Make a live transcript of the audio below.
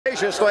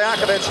Peja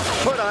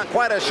Stojakovic put on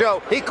quite a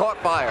show. He caught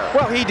fire.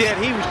 Well, he did.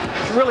 He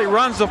really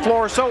runs the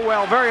floor so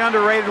well. Very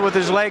underrated with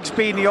his leg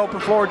speed in the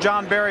open floor.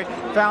 John Barry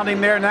found him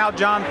there. Now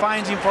John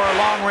finds him for a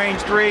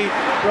long-range three.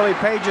 Really,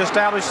 Peja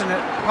establishing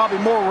probably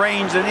more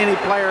range than any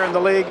player in the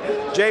league.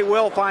 Jay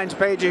Will finds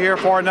Peja here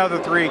for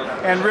another three.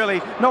 And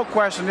really, no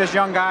question, this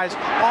young guy's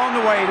on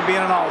the way to being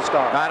an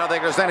all-star. I don't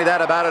think there's any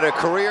doubt about it. A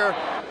career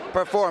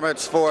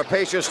performance for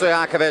Peja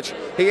Stojakovic.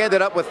 He ended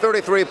up with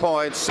 33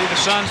 points. See the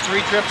Suns 3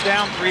 trips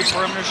down, 3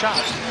 perimeter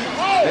shots.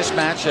 This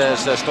match, as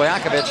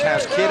Stojakovic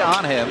has Kidd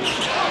on him,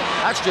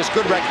 that's just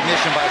good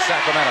recognition by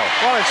Sacramento.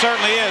 Well, it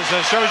certainly is.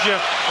 It shows you,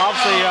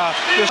 obviously,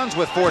 the Suns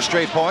with 4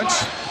 straight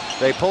points.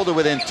 They pulled it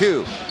within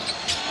 2.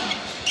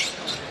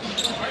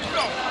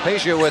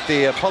 Peja with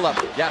the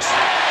pull-up. Yes.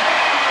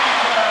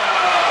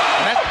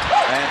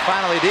 And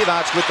finally,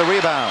 Divac with the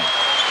rebound.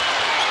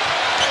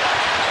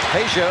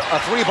 Peja, a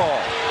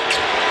 3-ball.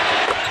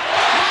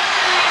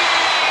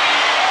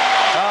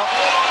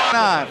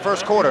 Well,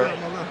 first quarter,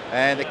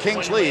 and the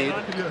Kings lead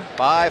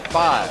by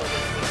 5.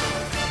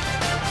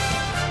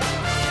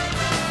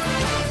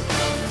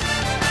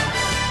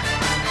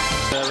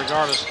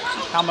 Regardless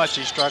how much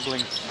he's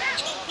struggling.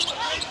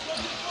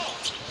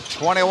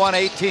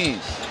 21-18.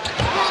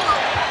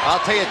 I'll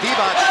tell you,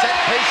 Divac set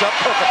Peja up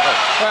perfectly.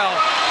 Well,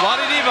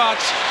 Vlade Divac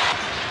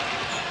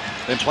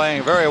been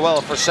playing very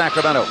well for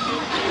Sacramento.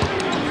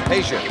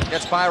 Peja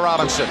gets by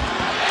Robinson.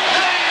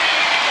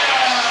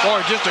 Boy,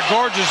 just a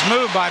gorgeous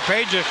move by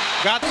Peja.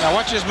 Now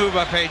watch this move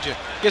by Peja.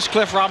 Gets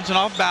Cliff Robinson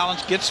off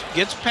balance, gets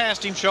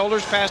past him,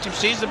 shoulders past him,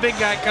 sees the big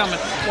guy coming.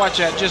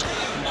 Watch that, just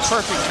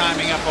perfect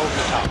timing up over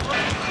the top.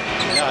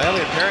 Yeah,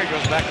 Elliot Perry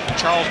goes back to the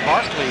Charles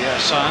Barkley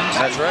Suns.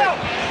 That's right.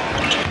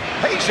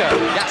 Peja,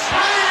 yes.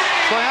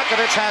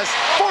 Stojakovic has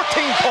 14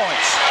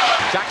 points.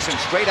 Jackson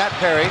straight at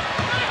Perry.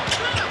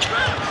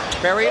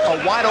 Perry, a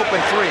wide open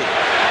 3.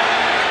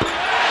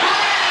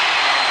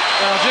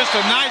 Well, just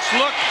a nice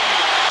look.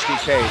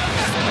 DK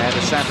and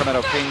the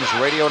Sacramento Kings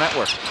radio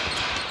network.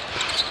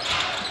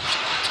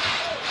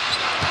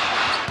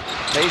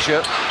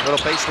 Peja, little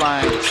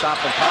baseline stop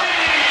and pop.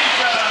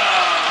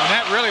 And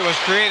that really was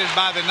created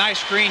by the nice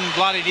screen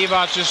Vlade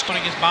Divac just going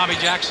against Bobby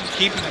Jackson,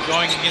 keeping it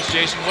going against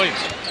Jason Williams.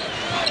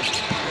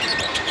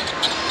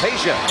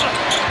 Peja.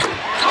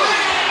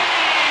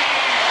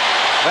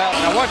 Well,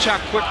 now watch how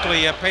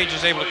quickly Peja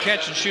is able to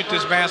catch and shoot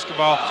this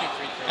basketball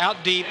out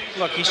deep.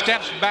 Look, he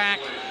steps back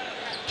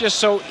just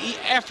so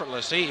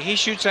effortless. He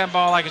shoots that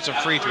ball like it's a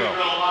free throw.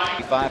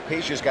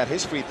 Peja's got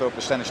his free throw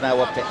percentage now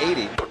up to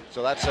 80,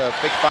 so that's a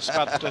big. It's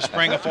about the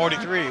spring of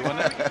 43, wasn't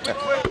it?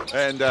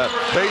 And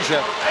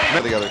Peja,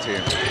 the other team.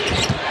 And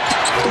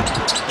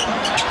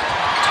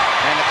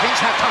the Kings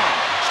have time.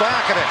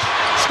 Stojakovic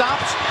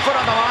stops, foot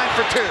on the line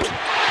for 2.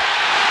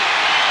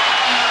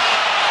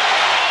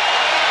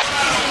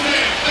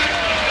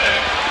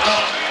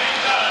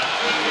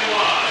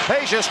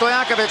 Peja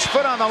Stojakovic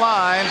foot on the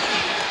line.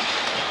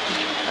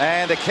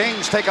 And the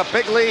Kings take a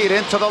big lead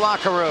into the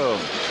locker room.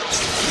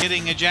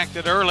 Getting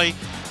ejected early,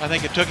 I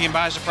think it took him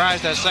by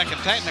surprise, that second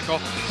technical.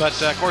 But,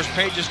 of course,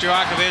 Peja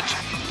Stojakovic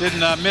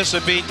didn't miss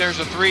a beat. There's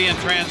a 3 in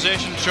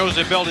transition. Shows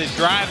the ability to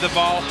drive the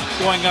ball,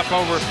 going up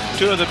over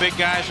 2 of the big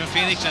guys from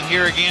Phoenix. And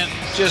here again,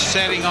 just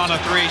setting on a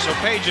 3. So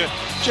Peja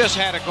just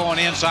had it going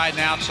inside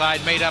and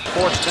outside, made up.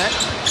 Sportsnet.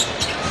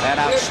 An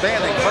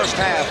outstanding first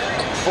half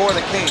for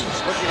the Kings.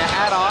 Looking to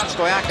add on,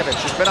 Stojakovic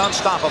has been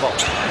unstoppable.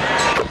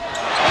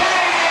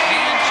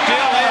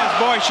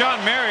 Boy, Sean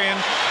Marion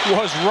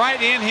was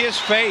right in his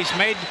face.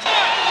 Well,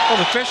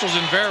 the officials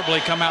invariably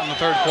come out in the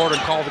third quarter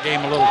and call the game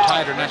a little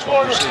tighter, and that's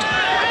what we're seeing.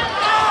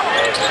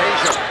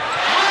 Peja,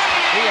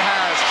 he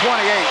has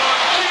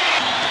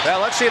 28. Well,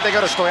 let's see if they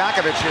go to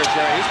Stojakovic here,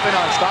 Jerry. He's been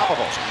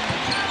unstoppable.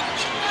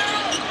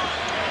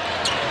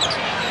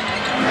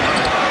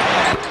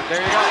 There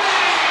you go.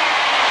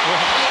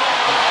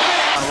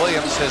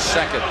 Williams, his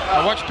second.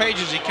 Now watch Peja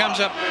as he comes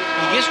up.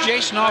 He gets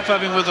Jason off of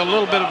him with a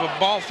little bit of a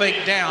ball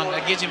fake down.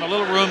 That gives him a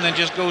little room, then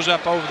just goes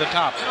up over the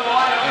top.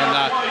 And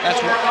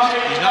that's what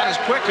he's not as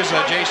quick as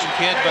Jason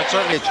Kidd, but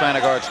certainly trying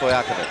to guard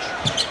Stojakovic.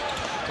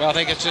 Well, I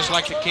think it's just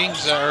like the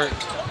Kings are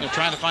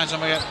trying to find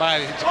somebody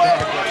by Tony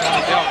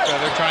Delk.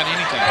 They're trying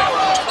anything. Oh,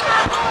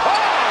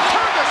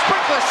 turn the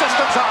sprinkler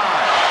systems on.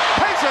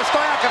 Peja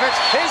Stojakovic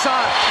is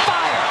on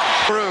fire.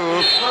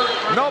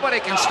 Nobody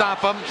can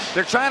stop him.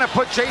 They're trying to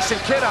put Jason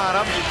Kidd on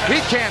him. He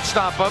can't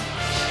stop him.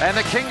 And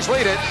the Kings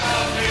lead it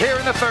here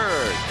in the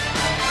third.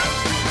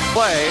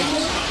 Play.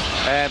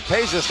 And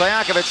Peja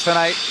Stojakovic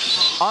tonight,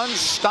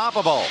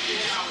 unstoppable.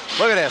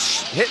 Look at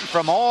this, hitting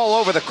from all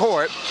over the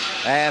court.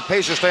 And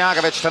Peja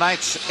Stojakovic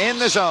tonight's in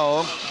the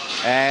zone.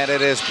 And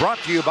it is brought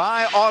to you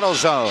by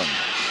AutoZone.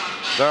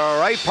 The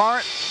right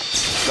part,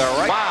 the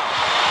right. Wow.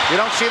 You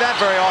don't see that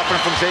very often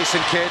from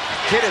Jason Kidd.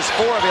 Kidd is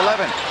 4 of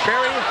 11.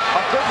 Barry,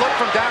 a good look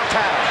from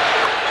downtown.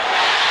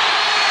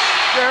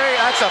 Barry,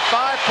 that's a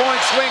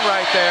 5-point swing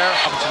right there.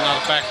 It's not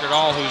a factor at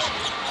all who's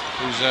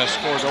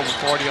scored over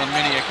 40 on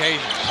many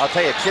occasions. I'll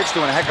tell you, Kidd's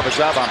doing a heck of a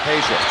job on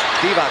Peja.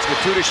 Divac with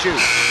 2 to shoot.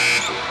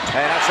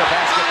 And that's a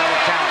basket that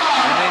will count.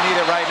 And they need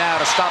it right now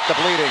to stop the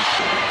bleeding.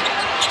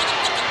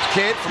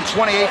 Kidd from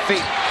 28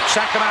 feet.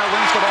 Sacramento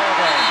wins the ball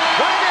game.